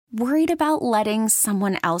Worried about letting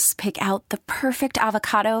someone else pick out the perfect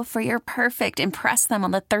avocado for your perfect impress them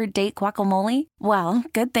on the third date guacamole? Well,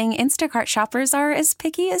 good thing Instacart shoppers are as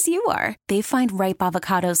picky as you are. They find ripe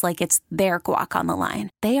avocados like it's their guac on the line.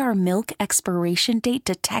 They are milk expiration date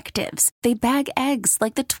detectives. They bag eggs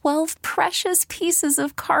like the 12 precious pieces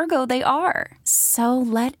of cargo they are. So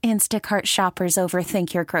let Instacart shoppers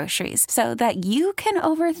overthink your groceries so that you can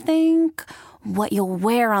overthink what you'll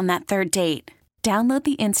wear on that third date. Download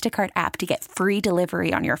the Instacart app to get free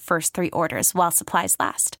delivery on your first 3 orders while supplies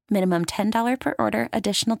last. Minimum $10 per order.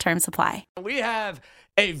 Additional terms apply. We have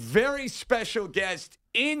a very special guest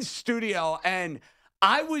in studio, and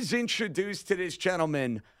I was introduced to this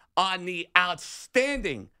gentleman on the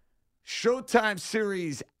outstanding Showtime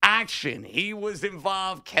series Action. He was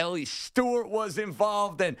involved. Kelly Stewart was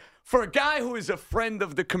involved. And for a guy who is a friend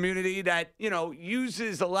of the community that,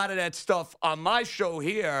 uses a lot of that stuff on my show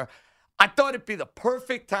here, I thought it'd be the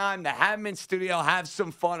perfect time to have him in studio, have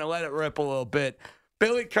some fun, and let it rip a little bit.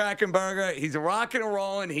 Billy Krackomberger, he's rocking and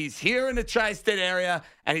rolling. He's here in the Tri-State area,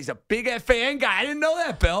 and he's a big FAN guy. I didn't know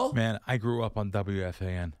that, Bill. Man, I grew up on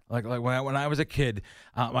WFAN. Like when I was a kid,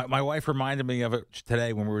 my wife reminded me of it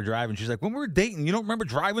today when we were driving. She's like, when we were dating, you don't remember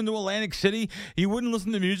driving to Atlantic City? You wouldn't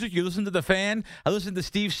listen to music. You listened to the Fan. I listened to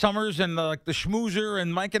Steve Summers and the Schmoozer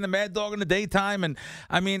and Mike and the Mad Dog in the daytime. And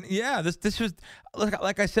I mean, yeah, this was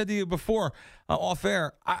like I said to you before off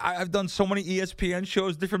air. I've done so many ESPN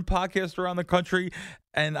shows, different podcasts around the country,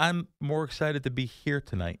 and I'm more excited to be here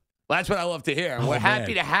tonight. Well, that's what I love to hear. We're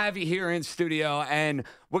happy to have you here in studio, and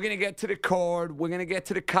we're going to get to the card. We're going to get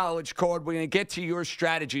to the college card. We're going to get to your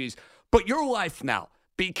strategies. But your life now,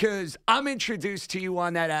 because I'm introduced to you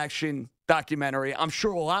on that Action documentary. I'm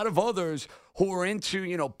sure a lot of others who are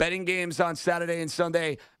into, betting games on Saturday and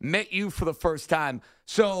Sunday met you for the first time.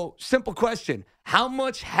 So, simple question. How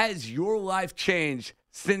much has your life changed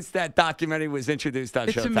since that documentary was introduced on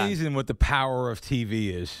Showtime? It's amazing what the power of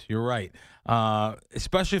TV is. You're right.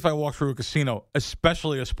 Especially if I walk through a casino,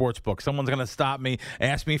 especially a sports book. Someone's going to stop me,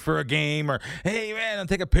 ask me for a game, or, hey, man, I'll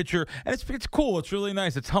take a picture. And it's cool. It's really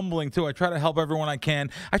nice. It's humbling, too. I try to help everyone I can.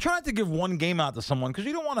 I try not to give one game out to someone because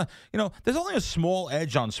you don't want to, there's only a small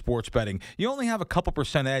edge on sports betting. You only have a couple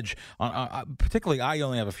percent edge. Particularly, I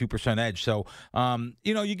only have a few percent edge. So,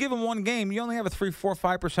 you give them one game, you only have a 3, 4,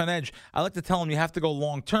 5% edge. I like to tell them you have to go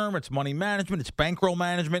long term. It's money management. It's bankroll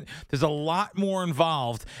management. There's a lot more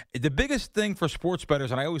involved. The biggest thing for sports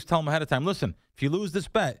bettors, and I always tell them ahead of time, listen, if you lose this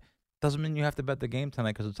bet, doesn't mean you have to bet the game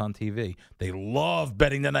tonight because it's on TV. They love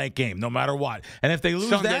betting the night game, no matter what. And if they lose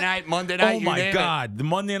Sunday night, Monday night, oh my God, the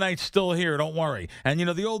Monday night's still here. Don't worry. And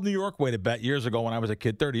the old New York way to bet years ago when I was a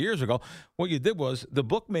kid, 30 years ago, what you did was the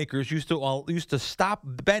bookmakers used to stop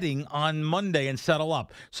betting on Monday and settle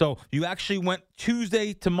up. So you actually went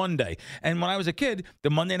Tuesday to Monday. And when I was a kid, the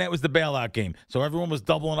Monday night was the bailout game. So everyone was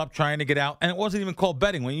doubling up, trying to get out. And it wasn't even called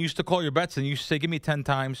betting. When you used to call your bets and you used to say, give me 10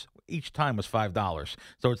 times, each time was $5.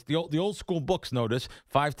 So it's the old school books notice,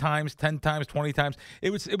 5 times, 10 times, 20 times.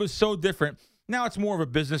 It was so different. Now it's more of a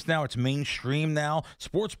business now. It's mainstream now.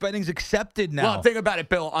 Sports betting's accepted now. Well, think about it,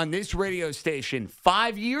 Bill. On this radio station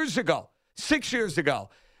 5 years ago, 6 years ago,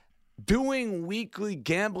 doing weekly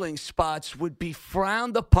gambling spots would be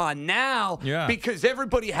frowned upon now because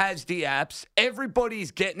everybody has the apps.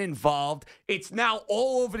 Everybody's getting involved. It's now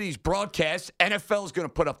all over these broadcasts. NFL is going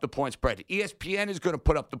to put up the point spread. ESPN is going to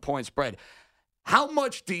put up the point spread. How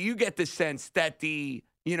much do you get the sense that the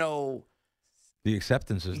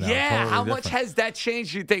acceptance is now totally how different. much has that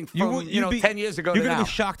changed, you think, from 10 years ago to now? You're going to be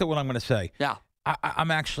shocked at what I'm going to say. Yeah. I'm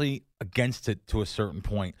actually against it to a certain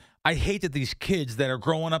point. I hate that these kids that are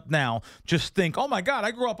growing up now just think, oh, my God, I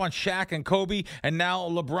grew up on Shaq and Kobe and now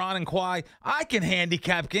LeBron and Kawhi. I can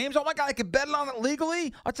handicap games. Oh, my God, I can bet on it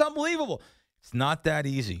legally? That's unbelievable. It's not that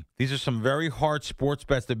easy. These are some very hard sports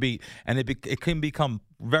bets to beat, and it can become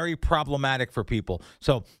very problematic for people.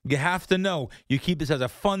 So you have to know you keep this as a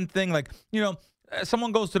fun thing. Like,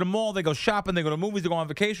 someone goes to the mall, they go shopping, they go to movies, they go on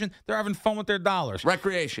vacation. They're having fun with their dollars.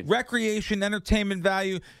 Recreation, entertainment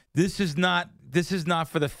value. This is not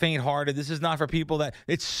for the faint-hearted. This is not for people that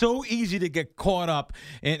it's so easy to get caught up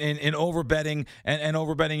in overbetting and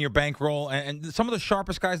overbetting your bankroll. And some of the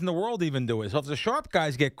sharpest guys in the world even do it. So if the sharp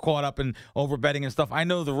guys get caught up in overbetting and stuff, I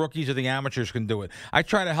know the rookies or the amateurs can do it. I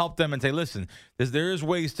try to help them and say, listen, there is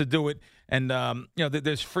ways to do it. And,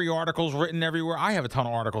 there's free articles written everywhere. I have a ton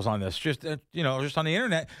of articles on this, just on the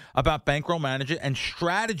internet about bankroll management and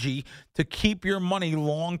strategy to keep your money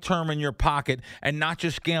long-term in your pocket and not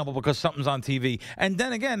just gamble because something's on TV. TV. And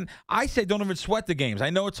then again, I say don't even sweat the games. I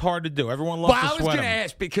know it's hard to do. Everyone loves to Well, I sweat was going to them.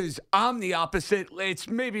 ask because I'm the opposite. It's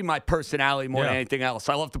maybe my personality more than anything else.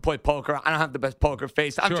 I love to play poker. I don't have the best poker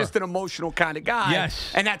face. I'm Sure. just an emotional kind of guy.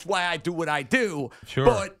 Yes. And that's why I do what I do. Sure.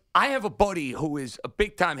 But I have a buddy who is a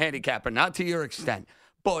big-time handicapper, not to your extent.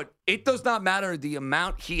 But it does not matter the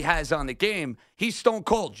amount he has on the game. He's stone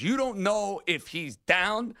cold. You don't know if he's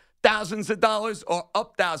down thousands of dollars or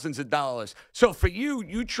up thousands of dollars. So for you,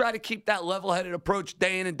 you try to keep that level-headed approach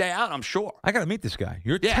day in and day out, I'm sure. I got to meet this guy.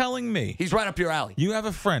 You're telling me He's right up your alley. you have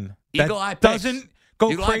a friend Eagle that eye picks. doesn't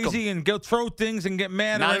go You like crazy and go throw things and get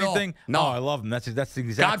mad Not or at all. anything. No. Oh, I love him. That's the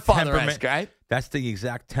exact Godfather-esque, temperament. right? That's the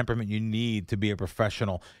exact temperament you need to be a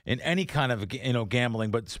professional in any kind of gambling,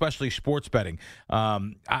 but especially sports betting.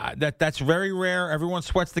 That's very rare. Everyone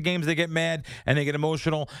sweats the games. They get mad and they get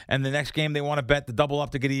emotional. And the next game they want to bet the double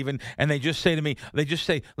up to get even. And they just say to me,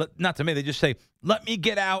 not to me, they just say, let me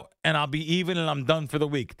get out and I'll be even and I'm done for the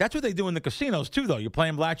week. That's what they do in the casinos too, though. You're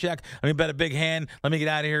playing blackjack. Let me bet a big hand. Let me get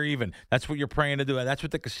out of here even. That's what you're praying to do. And that's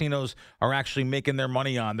what the casinos are actually making their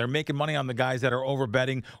money on. They're making money on the guys that are over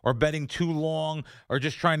betting or betting too long or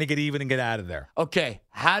just trying to get even and get out of there. Okay,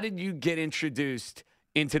 how did you get introduced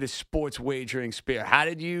into the sports wagering sphere? How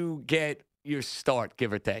did you get your start,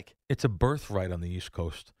 give or take? It's a birthright on the East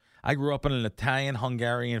Coast. I grew up in an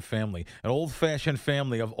Italian-Hungarian family, an old-fashioned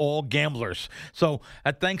family of all gamblers. So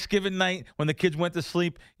at Thanksgiving night, when the kids went to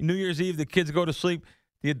sleep, New Year's Eve, the kids go to sleep,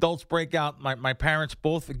 the adults break out. My parents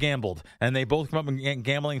both gambled, and they both come up in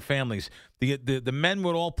gambling families. The men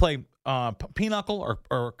would all play pinochle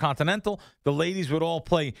or continental. The ladies would all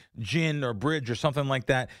play gin or bridge or something like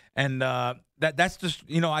that. And that's just,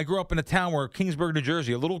 I grew up in a town where Kingsburg, New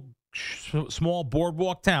Jersey, a little small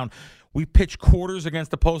boardwalk town. We pitched quarters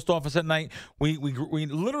against the post office at night. We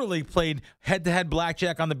literally played head-to-head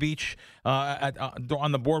blackjack on the beach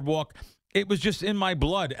on the boardwalk. It was just in my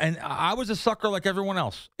blood, and I was a sucker like everyone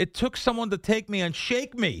else. It took someone to take me and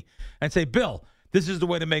shake me and say, Bill, this is the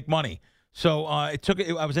way to make money. So I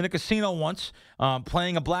was in a casino once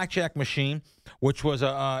playing a blackjack machine, which was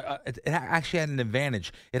it actually had an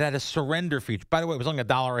advantage. It had a surrender feature. By the way, it was only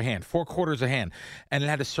 $1 a hand, 4 quarters a hand, and it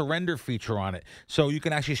had a surrender feature on it. So you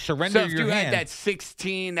can actually surrender your hand. So if you had that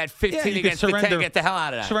 16, that 15 you against surrender, the 10, get the hell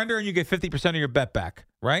out of that. Surrender, and you get 50% of your bet back,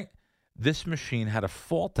 right? This machine had a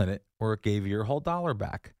fault in it where it gave you your whole $1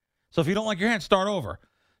 back. So if you don't like your hand, start over.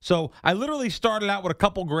 So I literally started out with a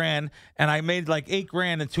couple grand, and I made like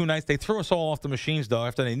 $8,000 in 2 nights. They threw us all off the machines, though,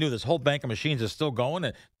 after they knew this whole bank of machines is still going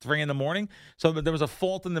at 3 a.m. So there was a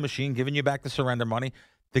fault in the machine, giving you back the surrender money.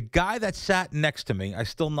 The guy that sat next to me, I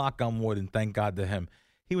still knock on wood, and thank God to him,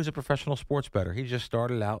 he was a professional sports bettor. He just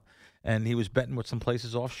started out, and he was betting with some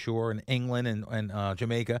places offshore in England and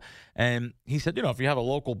Jamaica. And he said, if you have a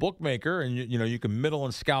local bookmaker and you can middle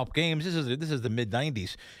and scalp games, this is the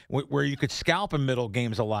mid-'90s where you could scalp and middle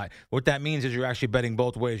games a lot. What that means is you're actually betting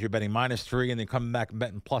both ways. You're betting -3 and then coming back and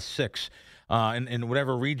betting +6. In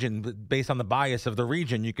whatever region, based on the bias of the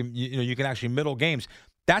region, you can actually middle games.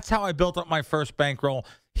 That's how I built up my first bankroll.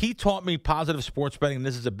 He taught me positive sports betting.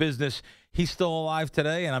 This is a business. He's still alive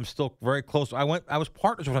today, and I'm still very close. I was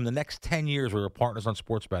partners with him the next 10 years. We were partners on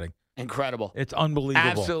sports betting. Incredible. It's unbelievable.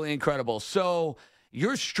 Absolutely incredible. So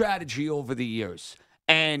your strategy over the years,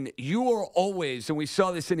 and you are always, and we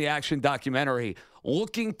saw this in the Action documentary,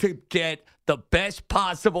 looking to get the best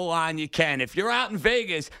possible line you can. If you're out in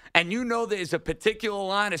Vegas and you know there's a particular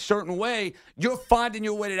line a certain way, you're finding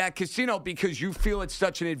your way to that casino because you feel it's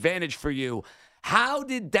such an advantage for you. How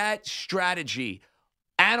did that strategy,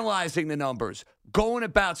 analyzing the numbers, going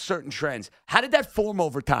about certain trends, how did that form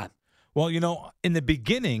over time? Well, in the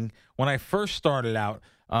beginning, when I first started out,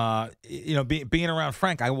 being around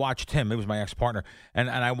Frank, I watched him. He was my ex-partner, and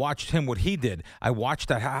I watched him, what he did. I watched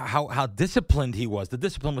that how disciplined he was. The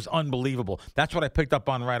discipline was unbelievable. That's what I picked up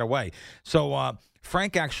on right away. So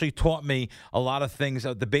Frank actually taught me a lot of things,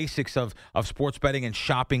 the basics of sports betting and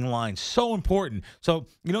shopping lines. So important. So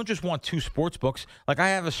you don't just want 2 sports books. Like I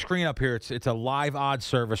have a screen up here. It's a live odds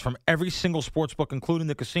service from every single sports book, including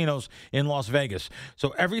the casinos in Las Vegas.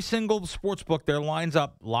 So every single sports book, their lines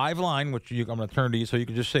up, live line, which I'm going to turn to you so you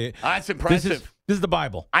can just see it. That's impressive. This is the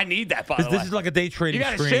Bible. I need that, by the way. This is like a day trading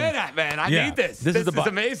screen. You got to share that, man. I need this. This is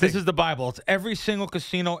amazing. This is the Bible. It's every single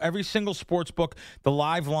casino, every single sports book, the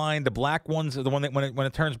live line, the black ones, the one that when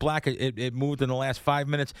it turns black, it moved in the last 5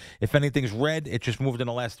 minutes. If anything's red, it just moved in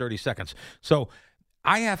the last 30 seconds. So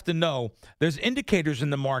I have to know there's indicators in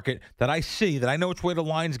the market that I see, that I know which way the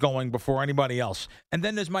line's going before anybody else. And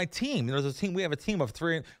then there's my team. There's a team. We have a team of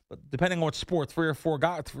 3, depending on what sport, 3 or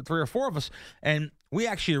 4 of us, and We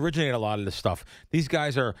actually originate a lot of this stuff. These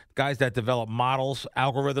guys are guys that develop models,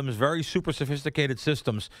 algorithms, very super sophisticated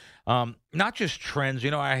systems, not just trends.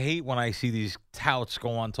 I hate when I see these touts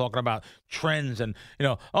go on talking about trends and,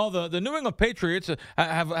 the New England Patriots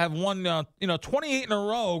have won, 28 in a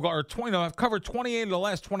row or 20, have covered 28 of the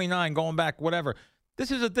last 29 going back, whatever. This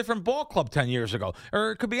is a different ball club 10 years ago,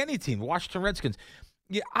 or it could be any team, Washington Redskins.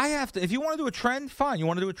 Yeah, I have to. If you want to do a trend, fine. You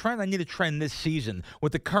want to do a trend? I need a trend this season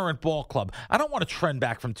with the current ball club. I don't want a trend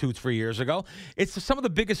back from 2-3 years ago. It's some of the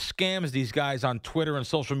biggest scams these guys on Twitter and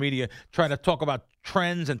social media try to talk about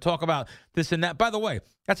trends and talk about this and that. By the way,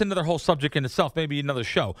 that's another whole subject in itself, maybe another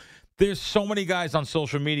show. There's so many guys on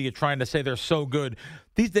social media trying to say they're so good.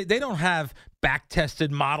 They don't have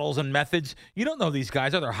back-tested models and methods. You don't know these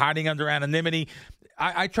guys. They're hiding under anonymity.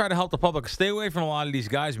 I try to help the public stay away from a lot of these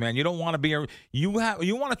guys, man. You don't want to be you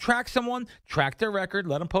want to track someone, track their record,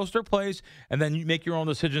 let them post their plays, and then you make your own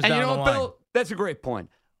decisions down the line. Bill, that's a great point.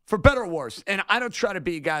 For better or worse, and I don't try to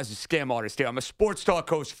be a guy's a scam artist here. I'm a sports talk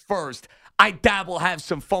host first. I dabble, have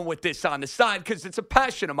some fun with this on the side because it's a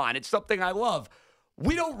passion of mine. It's something I love.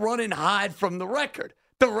 We don't run and hide from the record.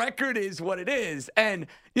 The record is what it is. And,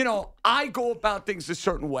 I go about things a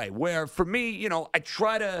certain way where for me, I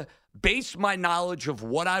try to base my knowledge of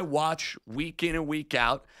what I watch week in and week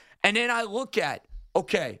out. And then I look at,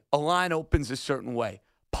 okay, a line opens a certain way.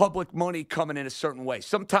 Public money coming in a certain way.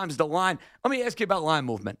 Sometimes the line, let me ask you about line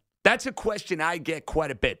movement. That's a question I get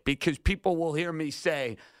quite a bit because people will hear me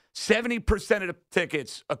say 70% of the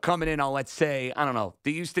tickets are coming in on, let's say, I don't know,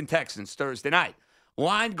 the Houston Texans Thursday night.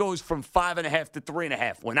 Line goes from 5.5 to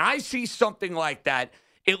 3.5. When I see something like that,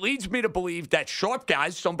 it leads me to believe that sharp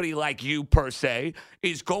guys, somebody like you per se,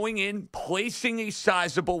 is going in, placing a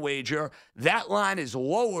sizable wager. That line is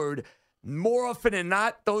lowered. More often than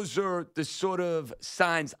not, those are the sort of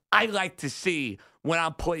signs I like to see when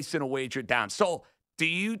I'm placing a wager down. So do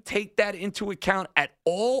you take that into account at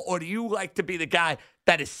all, or do you like to be the guy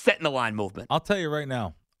that is setting the line movement? I'll tell you right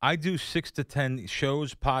now, I do 6 to 10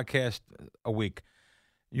 shows, podcasts a week.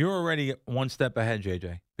 You're already one step ahead,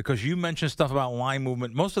 JJ, because you mentioned stuff about line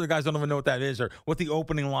movement. Most of the guys don't even know what that is or what the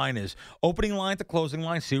opening line is. Opening line to closing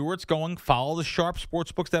line, see where it's going, follow the sharp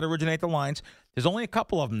sports books that originate the lines. There's only a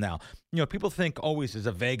couple of them now. People think always is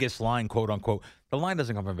a Vegas line, quote unquote. The line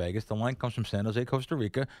doesn't come from Vegas. The line comes from San Jose, Costa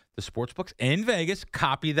Rica. The sports books in Vegas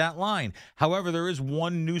copy that line. However, there is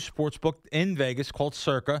one new sports book in Vegas called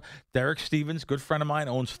Circa. Derek Stevens, good friend of mine,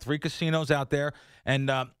 owns 3 casinos out there. And,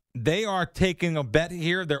 they are taking a bet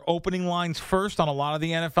here. They're opening lines first on a lot of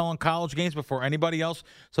the NFL and college games before anybody else.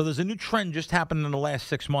 So there's a new trend just happened in the last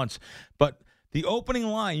 6 months. But the opening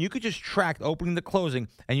line, you could just track opening to closing,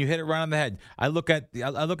 and you hit it right on the head. I look at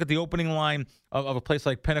the opening line of a place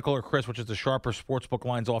like Pinnacle or Chris, which is the sharper sportsbook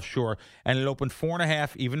lines offshore, and it opened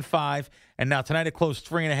 4.5, even 5, and now tonight it closed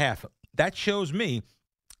 3.5. That shows me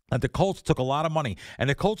that the Colts took a lot of money, and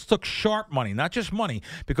the Colts took sharp money, not just money,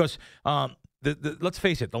 because let's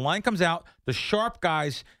face it, the line comes out, the sharp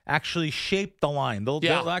guys actually shape the line.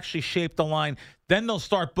 They'll actually shape the line. Then they'll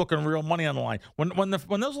start booking real money on the line. When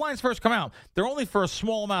those lines first come out, they're only for a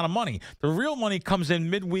small amount of money. The real money comes in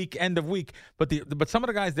midweek, end of week. But some of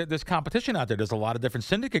the guys, there's competition out there. There's a lot of different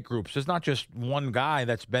syndicate groups. There's not just one guy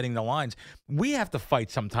that's betting the lines. We have to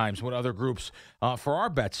fight sometimes with other groups for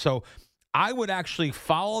our bets. So I would actually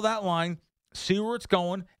follow that line, see where it's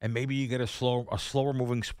going, and maybe you get a slower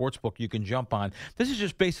moving sports book you can jump on. This is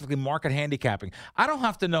just basically market handicapping. I don't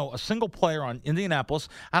have to know a single player on Indianapolis.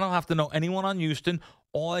 I don't have to know anyone on Houston.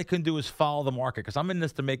 All I can do is follow the market because I'm in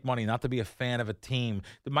this to make money, not to be a fan of a team.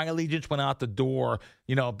 My allegiance went out the door,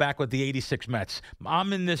 back with the 86 Mets.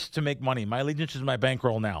 I'm in this to make money. My allegiance is my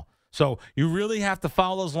bankroll now. So you really have to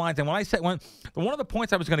follow those lines. And one of the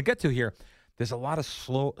points I was going to get to here, there's a lot of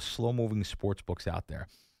slow moving sports books out there.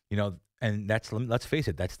 And let's face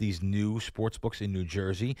it, that's these new sports books in New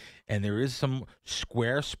Jersey, and there is some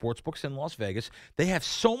square sports books in Las Vegas. They have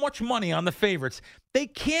so much money on the favorites, they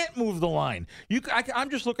can't move the line.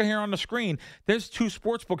 I'm just looking here on the screen. There's 2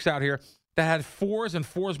 sports books out here that had 4s and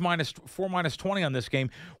 4 minus 20 on this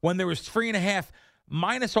game when there was 3.5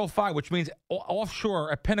 minus 0.5, which means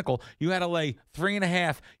offshore at Pinnacle, you had to lay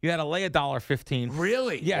 3.5. You had to lay $1.15.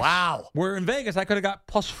 Really? Yes. Wow. Where in Vegas, I could have got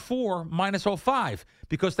 +4 minus 0.5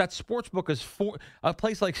 because that sports book is a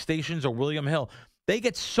place like Stations or William Hill. They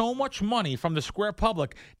get so much money from the square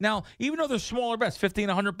public. Now, even though they're smaller bets, $50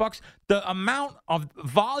 and $100, the amount of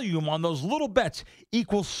volume on those little bets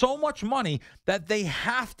equals so much money that they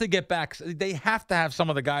have to get back. They have to have some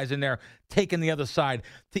of the guys in there taking the other side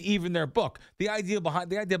to even their book. The idea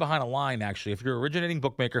behind a line, actually, if you're an originating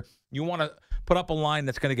bookmaker, you want to put up a line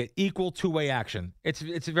that's going to get equal two-way action. It's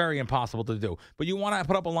very impossible to do. But you want to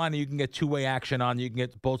put up a line that you can get two-way action on. You can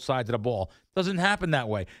get both sides of the ball. Doesn't happen that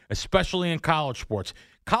way, especially in college sports.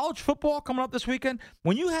 College football coming up this weekend,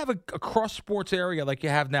 when you have a cross-sports area like you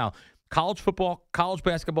have now, college football, college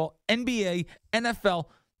basketball, NBA, NFL,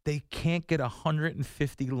 they can't get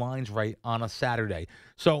 150 lines right on a Saturday.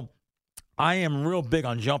 So I am real big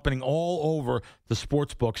on jumping all over the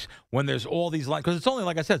sports books when there's all these lines. Because it's only,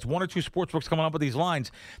 like I said, it's one or two sports books coming up with these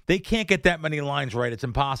lines. They can't get that many lines right. It's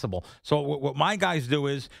impossible. So what my guys do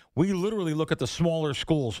is we literally look at the smaller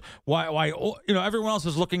schools. Why everyone else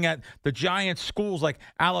is looking at the giant schools like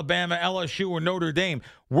Alabama, LSU, or Notre Dame.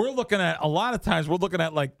 We're looking at, a lot of times, we're looking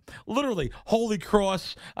at like literally Holy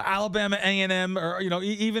Cross, Alabama A&M, or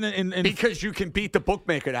even in because you can beat the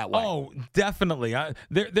bookmaker that way. Oh, definitely.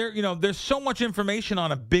 There's so much information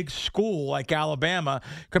on a big school like Alabama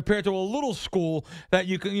compared to a little school that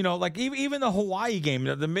you can, like even the Hawaii game,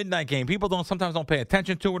 the midnight game. People sometimes don't pay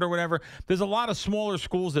attention to it or whatever. There's a lot of smaller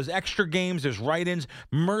schools. There's extra games. There's write-ins.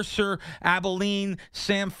 Mercer, Abilene,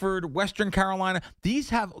 Samford, Western Carolina.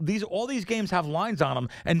 All these games have lines on them,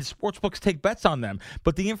 and the sportsbooks take bets on them.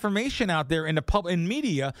 But the information out there in in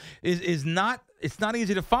media is not. It's not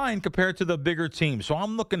easy to find compared to the bigger teams. So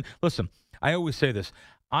I'm looking. Listen, I always say this.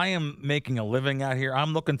 I am making a living out here.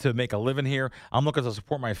 I'm looking to make a living here. I'm looking to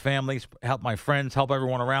support my family, help my friends, help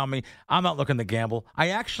everyone around me. I'm not looking to gamble.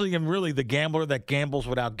 I actually am really the gambler that gambles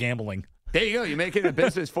without gambling. There you go. You're making it a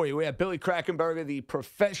business for you. We have Billy Krackomberger, the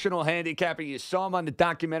professional handicapper. You saw him on the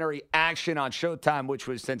documentary Action on Showtime, which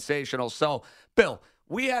was sensational. So, Bill,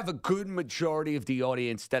 we have a good majority of the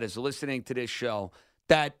audience that is listening to this show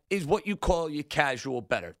that is what you call your casual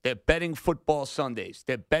bettor. They're betting football Sundays.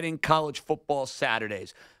 They're betting college football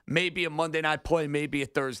Saturdays. Maybe a Monday night play, maybe a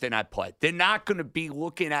Thursday night play. They're not going to be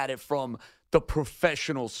looking at it from the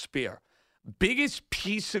professional sphere. Biggest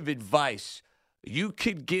piece of advice you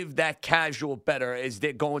could give that casual bettor as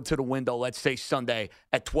they're going to the window, let's say Sunday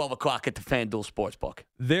at 12 o'clock at the FanDuel Sportsbook?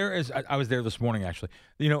 I was there this morning, actually.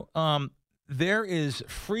 There is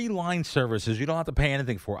free line services you don't have to pay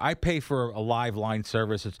anything for. I pay for a live line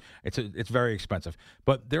service. It's very expensive.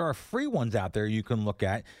 But there are free ones out there you can look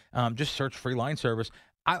at. Just search free line service.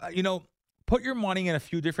 Put your money in a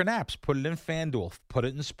few different apps. Put it in FanDuel. Put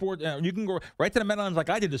it in Sport. You can go right to the MetLines like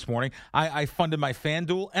I did this morning. I funded my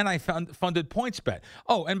FanDuel and I funded PointsBet.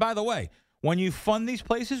 Oh, and by the way, when you fund these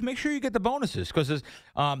places, make sure you get the bonuses because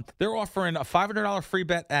they're offering a $500 free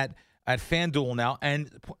bet at FanDuel now,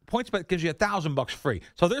 and PointsBet gives you $1,000 free.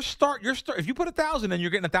 So if you put $1,000 in, you're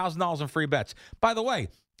getting $1,000 in free bets. By the way,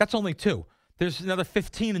 that's only two. There's another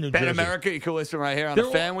 15 in New Jersey. Bet America, you can listen right here on the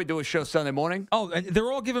Fan. We do a show Sunday morning. Oh, and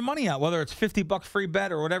they're all giving money out, whether it's $50 free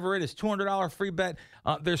bet or whatever it is, $200 free bet.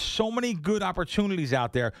 There's so many good opportunities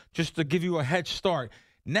out there just to give you a head start.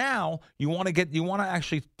 Now you want to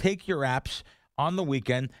actually take your apps on the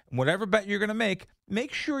weekend, whatever bet you're going to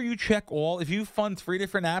make sure you check if you fund 3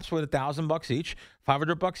 different apps with $1,000 each,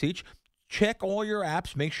 $500 each, check all your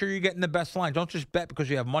apps, make sure you're getting the best line. Don't just bet because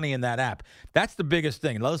you have money in that app. That's the biggest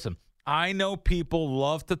thing. Listen, I know people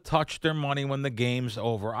love to touch their money when the game's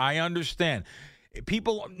over. I understand.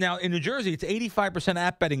 People, now in New Jersey, it's 85%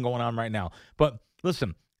 app betting going on right now. But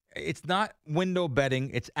listen, it's not window betting,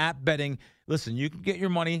 it's app betting. Listen, you can get your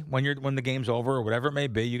money when the game's over or whatever it may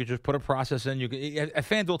be. You can just put a process in.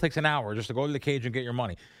 FanDuel takes an hour just to go to the cage and get your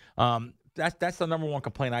money. That's the number one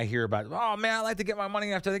complaint I hear about. Oh man, I like to get my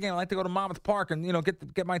money after the game. I like to go to Monmouth Park and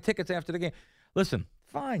get my tickets after the game. Listen,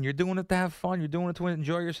 fine, you're doing it to have fun. You're doing it to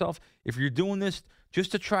enjoy yourself. If you're doing this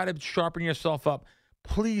just to try to sharpen yourself up,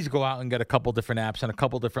 please go out and get a couple different apps and a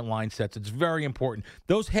couple different line sets. It's very important.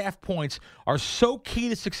 Those half points are so key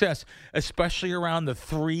to success, especially around the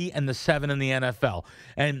 3 and the 7 in the NFL.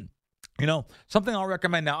 And, something I'll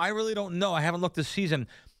recommend. Now, I really don't know. I haven't looked this season.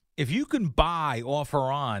 If you can buy off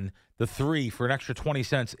or on the 3 for an extra 20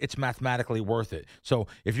 cents, it's mathematically worth it. So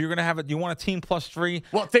if you're going to have it, you want a team plus 3.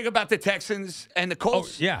 Well, think about the Texans and the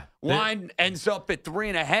Colts. Oh, yeah. Line ends up at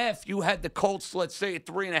 3.5. You had the Colts, let's say, at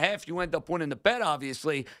 3.5. You end up winning the bet,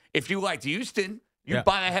 obviously. If you liked Houston, you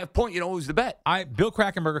buy a half point. You don't lose the bet. Bill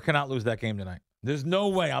Krackomberger cannot lose that game tonight. There's no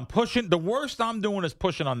way. I'm pushing. The worst I'm doing is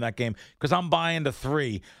pushing on that game because I'm buying the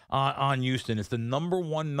 3 on Houston. It's the number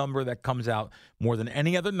one number that comes out more than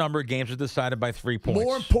any other number. Games are decided by 3 points.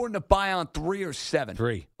 More important to buy on 3 or 7?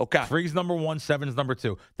 3. Okay. 3's number 1, 7's number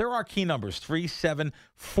 2. There are key numbers: 3, 7,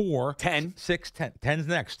 4, 10, 6, 10. 10's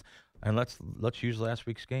next. And let's use last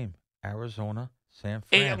week's game. Arizona, San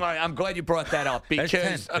Fran. I'm glad you brought that up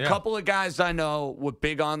because a couple of guys I know were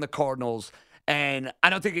big on the Cardinals, and I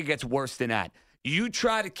don't think it gets worse than that. You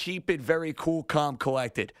try to keep it very cool, calm,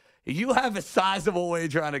 collected. You have a sizable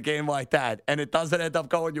wager on a game like that, and it doesn't end up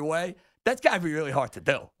going your way. That's got to be really hard to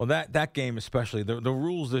do. Well, that game especially, the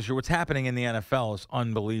rules this year, what's happening in the NFL is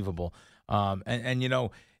unbelievable.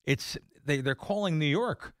 And it's they're calling New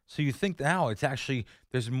York, so you think now it's actually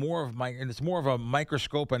it's more of a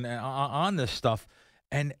microscope on this stuff,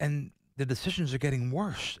 and the decisions are getting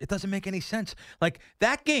worse. It doesn't make any sense. Like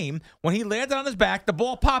that game when he landed on his back, the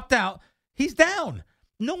ball popped out, he's down.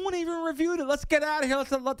 No one even reviewed it. Let's get out of here.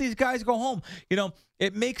 Let's let these guys go home.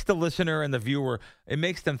 It makes the listener and the viewer, it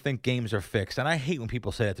makes them think games are fixed. And I hate when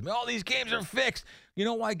people say that to me. Oh, these games are fixed. You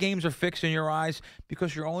know why games are fixed in your eyes?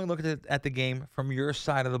 Because you're only looking at the game from your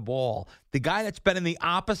side of the ball. The guy that's been in the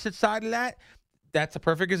opposite side of that's a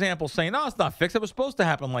perfect example saying, no, it's not fixed. It was supposed to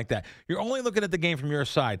happen like that. You're only looking at the game from your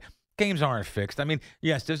side. Games aren't fixed. I mean,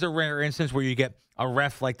 yes, there's a rare instance where you get a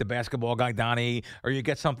ref like the basketball guy, Donnie, or you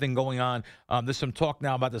get something going on. There's some talk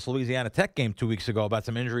now about this Louisiana Tech game 2 weeks ago about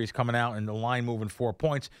some injuries coming out and the line moving 4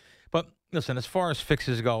 points. But listen, as far as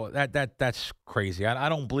fixes go, that's crazy. I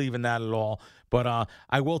don't believe in that at all. But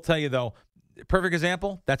I will tell you, though, perfect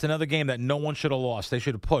example, that's another game that no one should have lost. They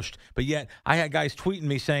should have pushed. But yet, I had guys tweeting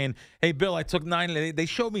me saying, hey, Bill, I took 9. They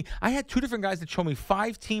showed me, I had 2 different guys that showed me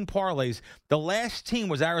 5-team parlays. The last team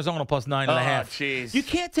was Arizona plus 9.5. Oh, jeez. You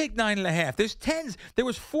can't take 9.5. There's 10s. There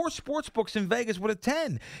was 4 sports books in Vegas with a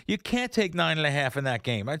 10. You can't take 9.5 in that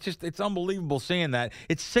game. It's unbelievable seeing that.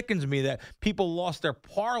 It sickens me that people lost their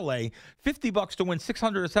parlay, $50 to win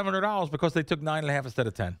 $600 or $700 because they took 9.5 instead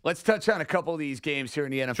of 10. Let's touch on a couple of these games here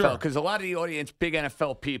in the NFL because a lot of the audience, big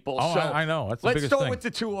NFL people. Oh, so I know. That's the biggest thing. Let's start with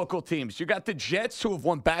the 2 local teams. You got the Jets who have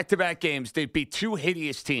won back-to-back games. They beat 2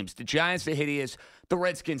 hideous teams. The Giants are hideous. The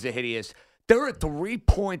Redskins are hideous. They're a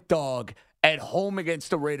 3-point dog at home against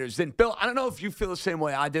the Raiders. And, Bill, I don't know if you feel the same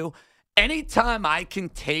way I do. Anytime I can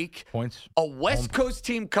take points, a West Coast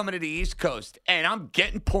team coming to the East Coast and I'm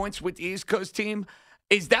getting points with the East Coast team,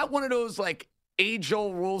 is that one of those, like,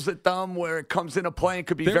 age-old rules of thumb where it comes into play and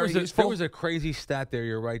could be very useful? There was a crazy stat there,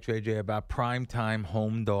 you're right, JJ, about primetime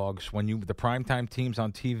home dogs, the primetime teams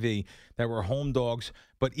on TV that were home dogs,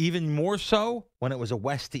 but even more so when it was a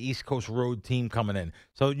West to East Coast road team coming in.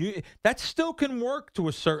 So that still can work to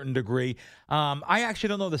a certain degree. I actually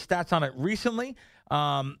don't know the stats on it recently,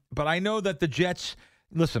 but I know that the Jets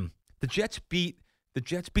beat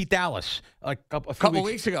Dallas like a couple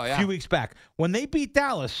weeks ago, yeah. A few weeks back. When they beat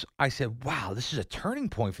Dallas, I said, wow, this is a turning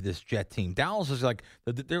point for this Jet team. Dallas is like,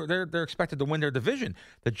 they're expected to win their division.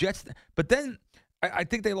 The Jets, but then I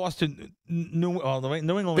think they lost to New England.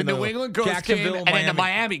 The New England Ghost game and then the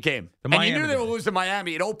Miami game. And you knew they were losing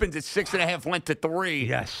Miami. It opened at 6.5, went to 3.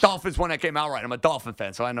 Yes. Dolphins won that game outright. I'm a Dolphin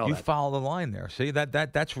fan, so I know you that. You follow the line there. See,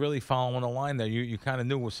 that's really following the line there. You kind of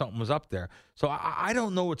knew something was up there. So I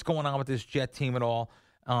don't know what's going on with this Jet team at all.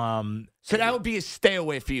 So that would be a stay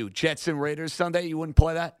away for you. Jets and Raiders Sunday, you wouldn't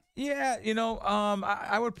play that? Yeah,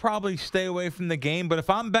 I would probably stay away from the game. But if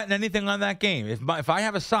I'm betting anything on that game, if I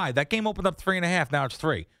have a side, that game opened up 3.5, now it's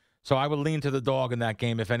 3. So I would lean to the dog in that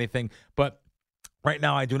game, if anything. But right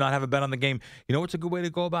now, I do not have a bet on the game. You know what's a good way to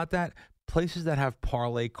go about that? Places that have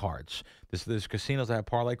parlay cards. There's casinos that have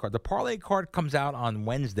parlay card. The parlay card comes out on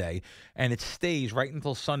Wednesday, and it stays right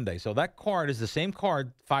until Sunday. So that card is the same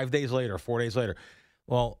card 5 days later, 4 days later.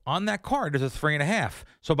 Well, on that card, there's a 3.5.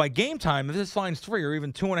 So by game time, if this line's 3 or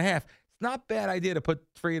even 2.5, it's not a bad idea to put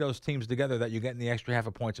 3 of those teams together that you're getting the extra half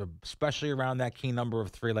a point, especially around that key number of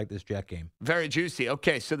 3 like this Jet game. Very juicy.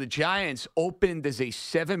 Okay, so the Giants opened as a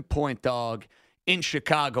 7-point dog in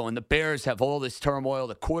Chicago, and the Bears have all this turmoil.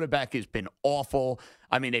 The quarterback has been awful.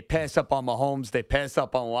 I mean, they pass up on Mahomes. They pass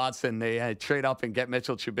up on Watson. They trade up and get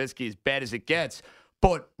Mitchell Trubisky, as bad as it gets.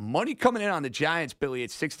 But money coming in on the Giants, Billy, at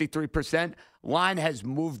 63%. Line has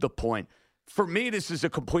moved the point. For me, this is a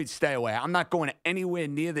complete stay away. I'm not going anywhere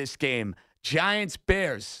near this game. Giants,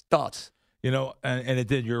 Bears, thoughts? And it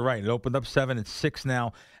did. You're right. It opened up 7. It's 6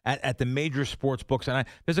 now at the major sports books. And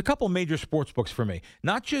there's a couple major sports books for me.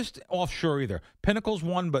 Not just offshore either. Pinnacle's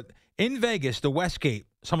one, but in Vegas, the Westgate,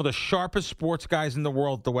 some of the sharpest sports guys in the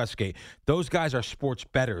world at the Westgate. Those guys are sports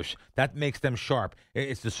bettors. That makes them sharp.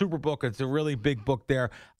 It's the Superbook. It's a really big book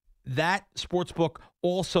there. That sports book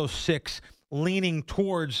also 6, leaning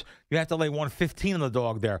towards you have to lay 115 on the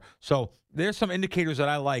dog there. So there's some indicators that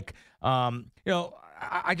I like.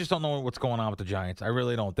 I just don't know what's going on with the Giants. I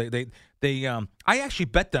really don't. I actually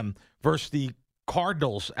bet them versus the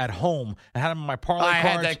Cardinals at home and had them in my parlay cards. I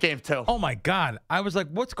had that game too. Oh my God! I was like,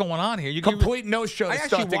 "What's going on here?" Complete no-show to start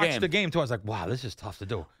the game. I actually watched the game too. I was like, "Wow, this is tough to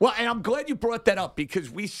do." Well, and I'm glad you brought that up because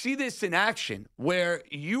we see this in action where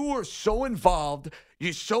you are so involved,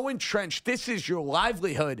 you're so entrenched. This is your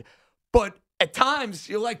livelihood, but at times,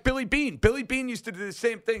 you're like Billy Beane. Billy Beane used to do the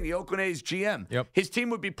same thing, the Oakland A's GM. Yep. His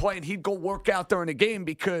team would be playing. He'd go work out during the game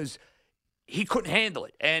because he couldn't handle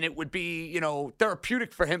it. And it would be,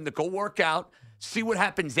 therapeutic for him to go work out, see what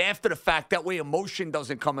happens after the fact. That way emotion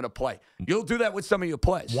doesn't come into play. You'll do that with some of your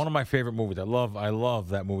plays. One of my favorite movies. I love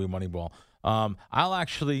that movie, Moneyball. I'll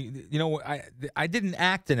actually, I didn't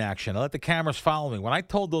act in action. I let the cameras follow me. When I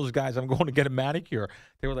told those guys I'm going to get a manicure,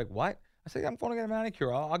 they were like, "What?" I said, "I'm going to get a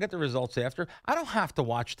manicure. I'll get the results after. I don't have to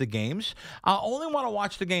watch the games. I only want to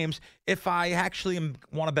watch the games if I actually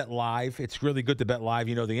want to bet live. It's really good to bet live.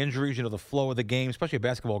 You know the injuries, the flow of the game, especially a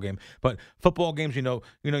basketball game. But football games, you know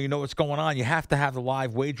what's going on. You have to have the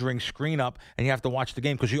live wagering screen up, and you have to watch the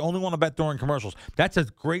game because you only want to bet during commercials. That's a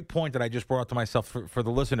great point that I just brought up to myself for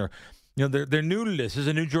the listener. They're new to this. This is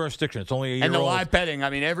a new jurisdiction. It's only a year old. And the live betting,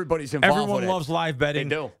 everybody's involved with it. Everyone loves live betting.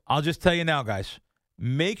 They do. I'll just tell you now, guys.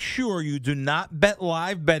 Make sure you do not bet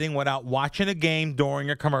live betting without watching a game during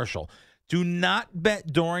a commercial. Do not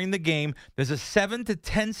bet during the game. There's a 7 to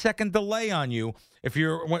 10 second delay on you if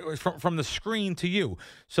you're from the screen to you.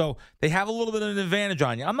 So they have a little bit of an advantage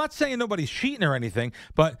on you. I'm not saying nobody's cheating or anything,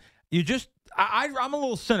 but I'm a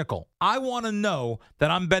little cynical. I want to know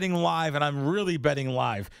that I'm betting live and I'm really betting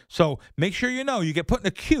live. So make sure you get put in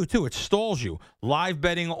a queue too. It stalls you. Live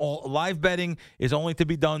betting is only to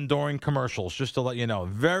be done during commercials, just to let you know.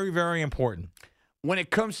 Very, very important. When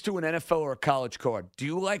it comes to an NFL or a college card, do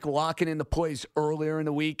you like locking in the plays earlier in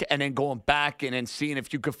the week and then going back and then seeing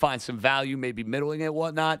if you could find some value, maybe middling it,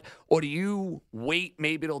 whatnot? Or do you wait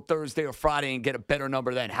maybe till Thursday or Friday and get a better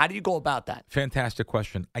number then? How do you go about that? Fantastic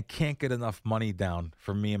question. I can't get enough money down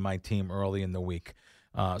for me and my team early in the week.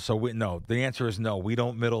 No. The answer is no. We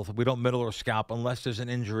don't middle or scalp unless there's an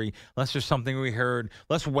injury, unless there's something we heard,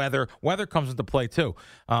 unless weather. Weather comes into play too.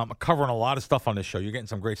 I'm covering a lot of stuff on this show. You're getting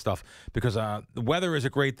some great stuff because the weather is a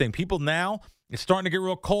great thing. People now, it's starting to get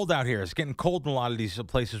real cold out here. It's getting cold in a lot of these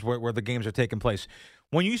places where the games are taking place.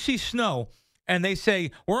 When you see snow and they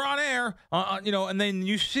say, "We're on air," and then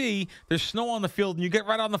you see there's snow on the field and you get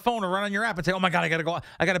right on the phone or right on your app and say, "Oh my God, I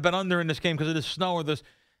got to bet under in this game because of the snow or this."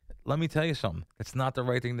 Let me tell you something. It's not the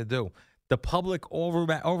right thing to do. The public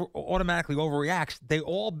automatically overreacts. They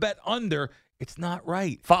all bet under. It's not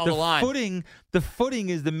right. Follow the line. The footing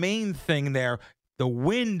is the main thing there. The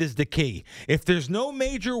wind is the key. If there's no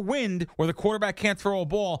major wind where the quarterback can't throw a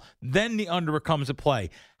ball, then the under becomes a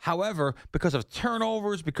play. However, because of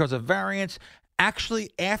turnovers, because of variance,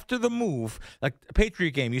 actually, after the move, like a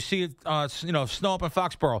Patriot game, you see snow up in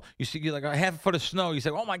Foxborough. You see like a half a foot of snow. You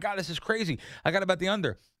say, "Oh my God, this is crazy. I got to bet the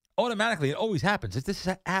under." Automatically, it always happens. This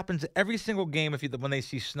happens every single game. When they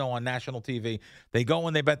see snow on national TV, they go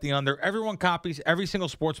and they bet the under. Everyone copies. Every single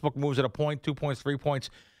sportsbook moves at a point, 2 points, 3 points.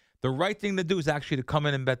 The right thing to do is actually to come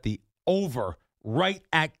in and bet the over right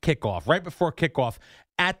at kickoff, right before kickoff,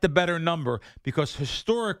 at the better number, because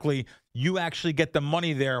historically you actually get the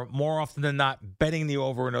money there more often than not betting the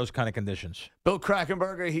over in those kind of conditions. Bill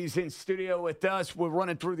Krackomberger, he's in studio with us. We're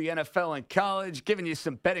running through the NFL and college, giving you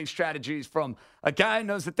some betting strategies from a guy who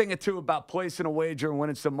knows a thing or two about placing a wager and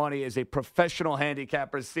winning some money as a professional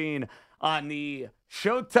handicapper seen on the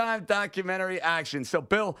Showtime documentary Action. So,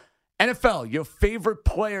 Bill, NFL, your favorite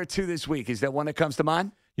player to this week, is there one that comes to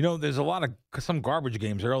mind? There's some garbage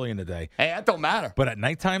games early in the day. Hey, that don't matter. But at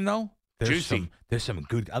nighttime, though, there's some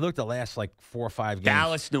good. I looked at the last 4 or 5 games.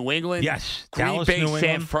 Dallas, New England. Yes. Green Bay,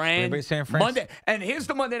 San Fran. Green Bay, San Fran. Monday. And here's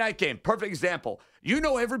the Monday night game. Perfect example.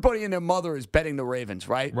 Everybody and their mother is betting the Ravens,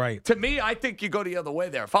 right? Right. To me, I think you go the other way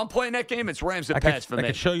there. If I'm playing that game, it's Rams and Pats for me. I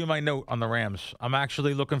can show you my note on the Rams. I'm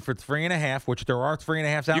actually looking for 3.5, which there are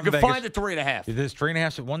 3.5s out in Vegas. You can find the 3.5. There's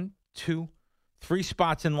 3.5s at 1, 2, 3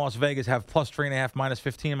 spots in Las Vegas have plus 3.5, minus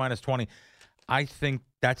 15, minus 20. I think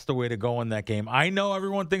that's the way to go in that game. I know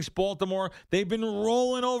everyone thinks Baltimore, they've been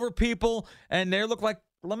rolling over people, and they look like,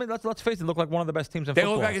 let's face it, look like one of the best teams in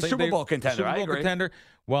football. They look like a Super Bowl contender. Super Bowl contender.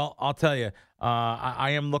 Well, I'll tell you,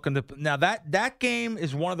 I am looking to now that game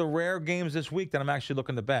is one of the rare games this week that I'm actually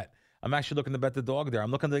looking to bet. I'm actually looking to bet the dog there.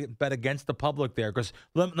 I'm looking to bet against the public there because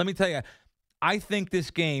let me tell you, I think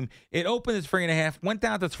this game, it opened at 3.5, went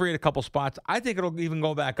down to 3 at a couple spots. I think it'll even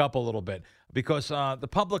go back up a little bit because the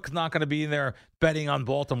public's not going to be there betting on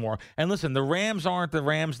Baltimore. And listen, the Rams aren't the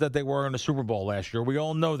Rams that they were in the Super Bowl last year. We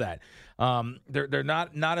all know that. They're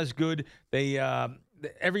not as good.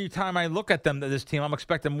 Every time I look at them, this team, I'm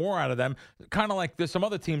expecting more out of them. Kind of like there's some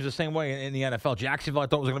other teams the same way in the NFL. Jacksonville, I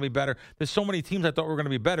thought was going to be better. There's so many teams I thought were going to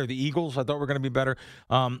be better. The Eagles, I thought were going to be better.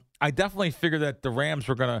 I definitely figured that the Rams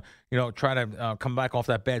were going try to come back off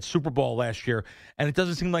that bad Super Bowl last year, and it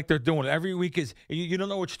doesn't seem like they're doing it. Every week is you don't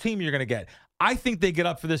know which team you're going to get. I think they get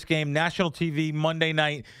up for this game, national TV, Monday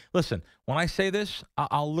night. Listen, when I say this,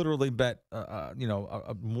 I'll literally bet,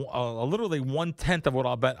 literally 1/10 of what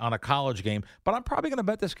I'll bet on a college game, but I'm probably going to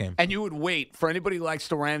bet this game. And you would wait. For anybody who likes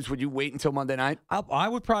the Rams, would you wait until Monday night?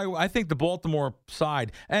 I think the Baltimore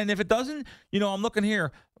side. And if it doesn't, I'm looking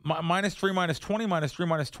here. -3, -20, -3, -20,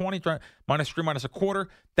 -3, -1/4.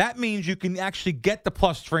 That means you can actually get the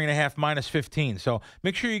 +3.5, -15. So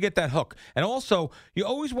make sure you get that hook. And also, you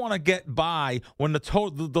always want to get by when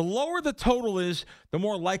the lower the total is, the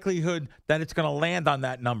more likelihood that it's going to land on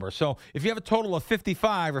that number. So if you have a total of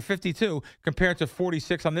 55 or 52 compared to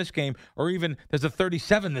 46 on this game, or even there's a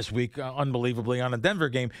 37 this week, unbelievably, on a Denver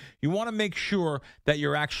game, you want to make sure that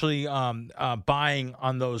you're actually buying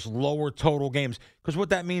on those lower total games, because what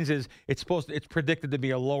that means is it's predicted to be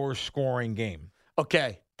a lower scoring game.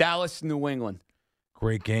 Okay, Dallas, New England.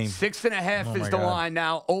 Great game. 6.5 is the line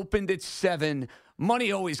now. Opened at 7.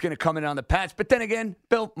 Money always going to come in on the Pats. But then again,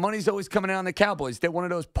 Bill, money's always coming in on the Cowboys. They're one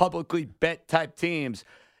of those publicly bet type teams.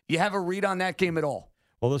 You have a read on that game at all?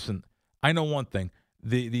 Well, listen, I know one thing.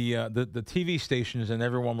 The TV stations and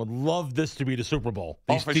everyone would love this to be the Super Bowl.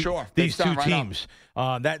 For sure. These two teams,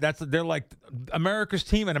 they're like America's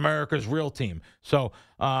team and America's real team. So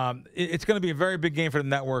it's going to be a very big game for the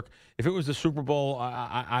network. If it was the Super Bowl,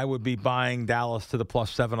 I would be buying Dallas to the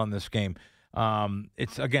 +7 on this game.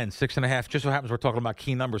 It's again 6.5. Just so happens we're talking about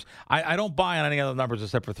key numbers. I don't buy on any other numbers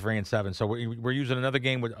except for 3 and 7. So we're using another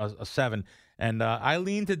game with a 7. And I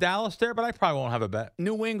lean to Dallas there, but I probably won't have a bet.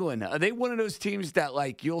 New England, are they one of those teams that,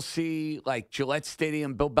 like, you'll see, like, Gillette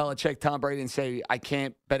Stadium, Bill Belichick, Tom Brady, and say, I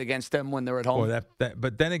can't bet against them when they're at home?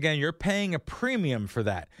 But then again, you're paying a premium for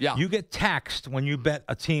that. Yeah. You get taxed when you bet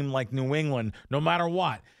a team like New England, no matter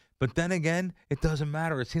what. But then again, it doesn't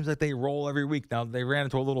matter. It seems like they roll every week. Now they ran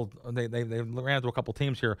into a couple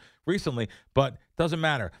teams here recently, but doesn't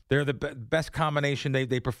matter. They're the best combination.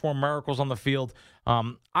 They perform miracles on the field.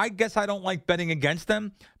 I guess I don't like betting against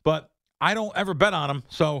them, but I don't ever bet on them,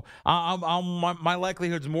 so my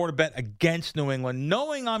likelihood is more to bet against New England,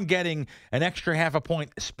 knowing I'm getting an extra half a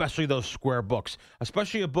point, especially those square books,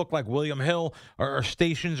 especially a book like William Hill or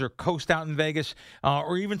Stations or Coast out in Vegas,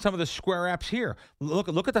 or even some of the square apps here. Look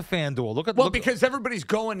at the FanDuel. Because everybody's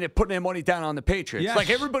going and putting their money down on the Patriots. Yes.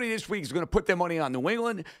 Like, everybody this week is going to put their money on New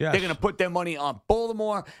England. Yes. They're going to put their money on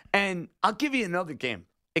Baltimore. And I'll give you another game.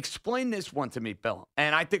 Explain this one to me, Bill.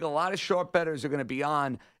 And I think a lot of short bettors are going to be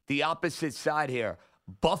on the opposite side here.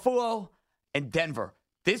 Buffalo and Denver.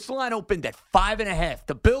 This line opened at 5.5.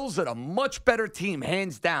 The Bills are a much better team,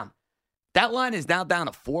 hands down. That line is now down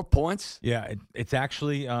to 4 points. Yeah, it's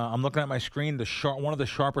actually. I'm looking at my screen. One of the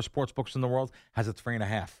sharper sports books in the world has a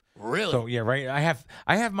 3.5. Really? So yeah, right.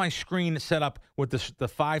 I have my screen set up with the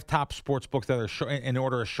 5 top sports books that are in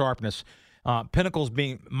order of sharpness. Pinnacles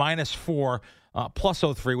being -4.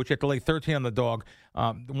 +03, which you have to lay 13 on the dog.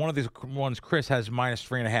 One of these ones, Chris, has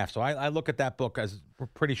 -3.5. So I look at that book as a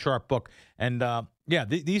pretty sharp book. And,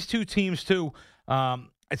 these two teams, too,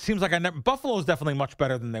 it seems like Buffalo's definitely much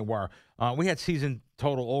better than they were. We had season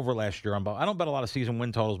total over last year on Buffalo. I don't bet a lot of season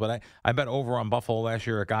win totals, but I bet over on Buffalo last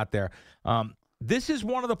year. It got there. This is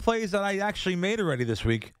one of the plays that I actually made already this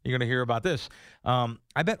week. You're going to hear about this.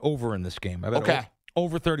 I bet over in this game. I bet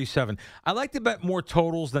over 37. I like to bet more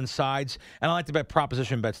totals than sides, and I like to bet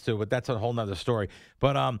proposition bets too, but that's a whole nother story.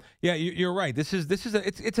 But you're right. It's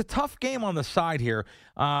a tough game on the side here.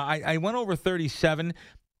 I went over 37.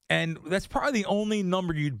 And that's probably the only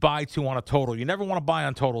number you'd buy to on a total. You never want to buy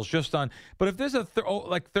on totals, just on. But if there's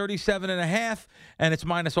like 37.5 and it's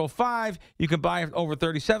 -05, you can buy over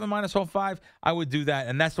 37 -05. I would do that,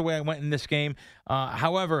 and that's the way I went in this game.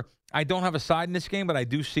 However, I don't have a side in this game, but I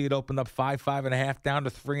do see it open up 5.5 down to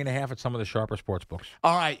 3.5 at some of the sharper sports books.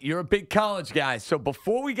 All right, you're a big college guy, so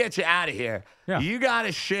before we get you out of here, you got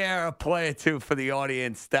to share a play or two for the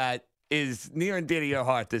audience that is near and dear to your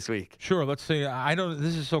heart this week. Sure. Let's see. I don't.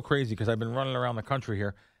 This is so crazy because I've been running around the country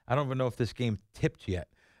here. I don't even know if this game tipped yet.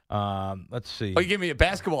 Let's see. Oh, you give me a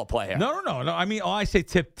basketball play here. No. I mean, I say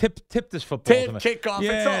tip this football. Tip, kickoff.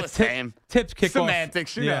 Yeah, it's all the same. Tips, kickoff.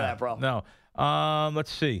 Semantics. You know that, bro. No.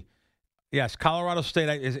 Let's see. Yes, Colorado State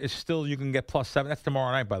is still, you can get +7. That's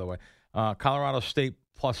tomorrow night, by the way. Colorado State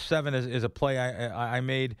 +7 is a play I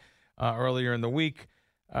made earlier in the week.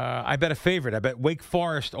 I bet a favorite. I bet Wake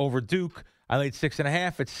Forest over Duke. I laid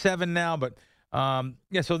 6.5. It's 7 now, but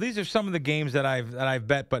So these are some of the games that I've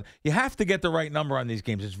bet, but you have to get the right number on these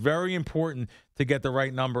games. It's very important to get the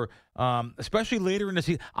right number, especially later in the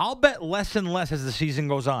season. I'll bet less and less as the season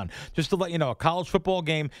goes on. Just to let you know, a college football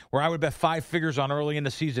game where I would bet 5 figures on early in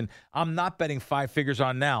the season, I'm not betting 5 figures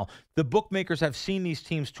on now. The bookmakers have seen these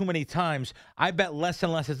teams too many times. I bet less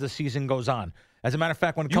and less as the season goes on. As a matter of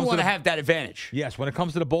fact, when it comes you want to have that advantage. Yes, when it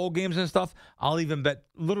comes to the bowl games and stuff, I'll even bet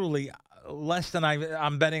literally less than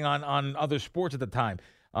I'm betting on other sports at the time.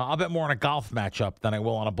 I'll bet more on a golf matchup than I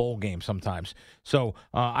will on a bowl game sometimes. So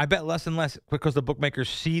I bet less and less because the bookmakers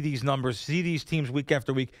see these numbers, see these teams week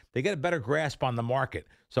after week. They get a better grasp on the market.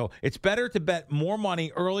 So it's better to bet more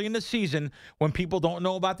money early in the season when people don't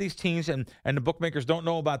know about these teams and the bookmakers don't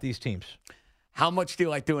know about these teams. How much do you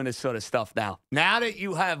like doing this sort of stuff now? Now that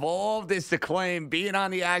you have all this acclaim, being on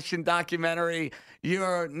the Action documentary,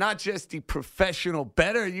 you're not just the professional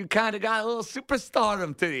bettor, you kind of got a little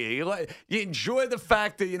superstardom to you. You enjoy the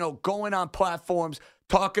fact that, going on platforms,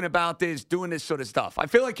 talking about this, doing this sort of stuff. I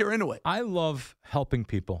feel like you're into it. I love helping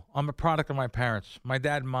people. I'm a product of my parents. My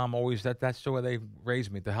dad and mom always, that's the way they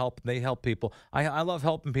raised me, to help. They help people. I love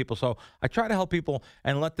helping people. So I try to help people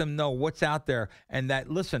and let them know what's out there and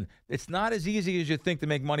that, listen, it's not as easy as you think to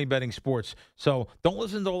make money betting sports. So don't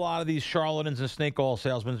listen to a lot of these charlatans and snake oil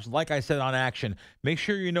salesmen. Like I said on Action, make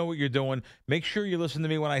sure you know what you're doing. Make sure you listen to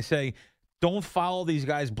me when I say, don't follow these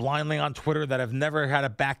guys blindly on Twitter that have never had a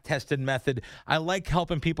back-tested method. I like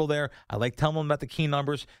helping people there. I like telling them about the key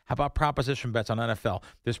numbers. How about proposition bets on NFL?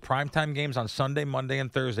 There's primetime games on Sunday, Monday,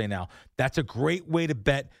 and Thursday now. That's a great way to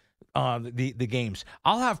bet the games.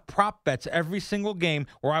 I'll have prop bets every single game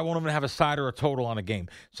where I won't even have a side or a total on a game.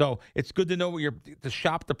 So it's good to know to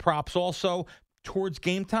shop the props also towards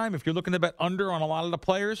game time. If you're looking to bet under on a lot of the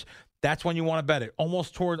players, that's when you want to bet it.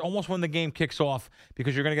 Almost when the game kicks off,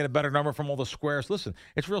 because you're going to get a better number from all the squares. Listen,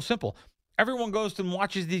 it's real simple. Everyone goes and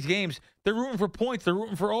watches these games. They're rooting for points. They're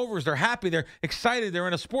rooting for overs. They're happy. They're excited. They're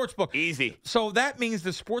in a sports book. Easy. So that means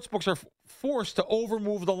the sports books are forced to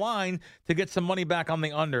overmove the line to get some money back on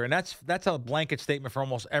the under. And that's a blanket statement for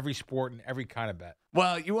almost every sport and every kind of bet.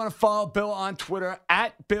 Well, you want to follow Bill on Twitter,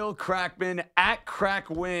 @BillCrackman,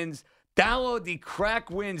 @CrackWins. Download the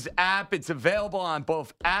CrackWins app. It's available on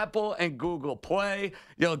both Apple and Google Play.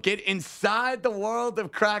 You'll get inside the world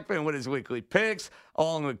of Crackman with his weekly picks,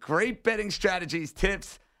 along with great betting strategies,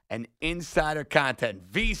 tips, and insider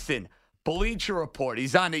content. VSiN, Bleacher Report.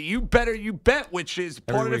 He's on the You Better You Bet, which is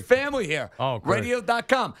part of the family here. Oh, great.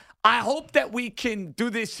 Radio.com. I hope that we can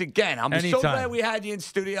do this again. I'm Anytime. so glad we had you in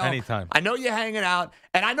studio. Anytime. I know you're hanging out,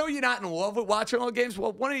 and I know you're not in love with watching all the games.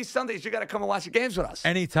 Well, one of these Sundays, you got to come and watch the games with us.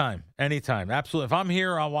 Anytime. Absolutely. If I'm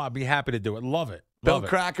here, I'll be happy to do it. Love it. Bill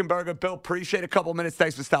Krackomberger. Bill, appreciate a couple minutes.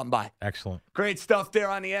 Thanks for stopping by. Excellent. Great stuff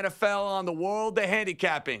there on the NFL, on the world of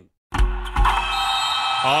handicapping.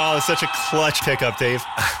 Oh, such a clutch pickup, Dave.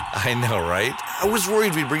 I know, right? I was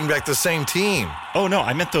worried we'd bring back the same team. Oh, no,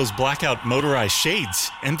 I meant those blackout motorized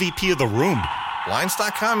shades. MVP of the room.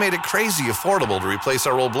 Blinds.com made it crazy affordable to replace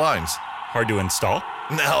our old blinds. Hard to install?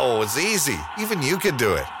 No, it's easy. Even you could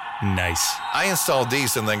do it. Nice. I installed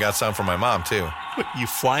these and then got some for my mom, too. What, you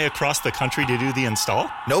fly across the country to do the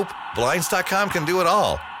install? Nope. Blinds.com can do it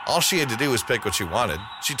all. All she had to do was pick what she wanted.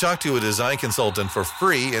 She talked to a design consultant for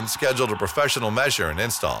free and scheduled a professional measure and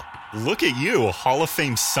install. Look at you, a Hall of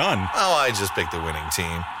Fame son. Oh, I just picked the winning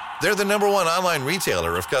team. They're the #1 online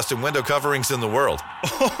retailer of custom window coverings in the world.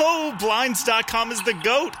 Oh, Blinds.com is the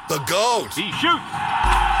GOAT. The GOAT! He shoots.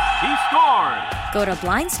 He scores. Go to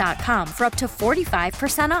Blinds.com for up to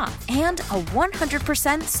 45% off and a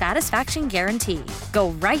 100% satisfaction guarantee.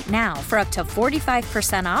 Go right now for up to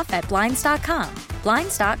 45% off at Blinds.com.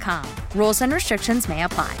 Blinds.com. Rules and restrictions may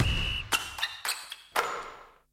apply.